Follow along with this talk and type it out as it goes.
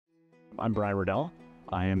I'm Bryan Riddell.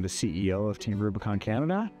 I am the CEO of Team Rubicon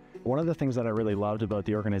Canada. One of the things that I really loved about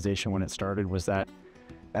the organization when it started was that,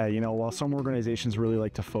 while some organizations really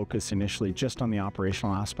like to focus initially just on the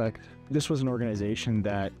operational aspect, this was an organization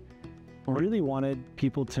that really wanted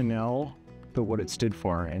people to know about what it stood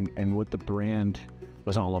for and what the brand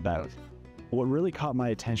was all about. What really caught my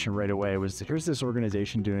attention right away was that here's this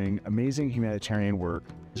organization doing amazing humanitarian work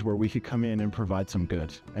where we could come in and provide some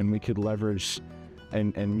good, and we could leverage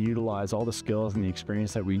and utilize all the skills and the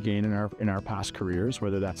experience that we gain in our past careers,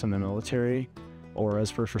 whether that's in the military or as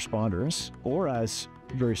first responders or as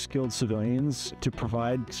very skilled civilians, to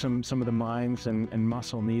provide some of the minds and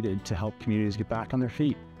muscle needed to help communities get back on their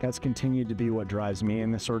feet. That's continued to be what drives me in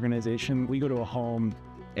this organization. We go to a home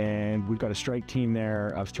and we've got a strike team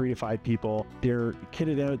there of 3 to 5 people. They're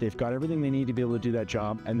kitted out, they've got everything they need to be able to do that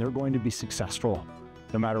job, and they're going to be successful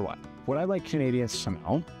no matter what. What I'd like Canadians to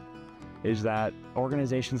know is that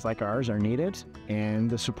organizations like ours are needed, and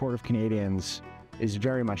the support of Canadians is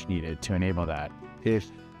very much needed to enable that.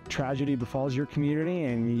 If tragedy befalls your community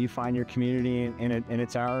and you find your community in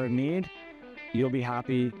its hour of need, you'll be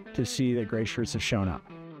happy to see that gray shirts have shown up.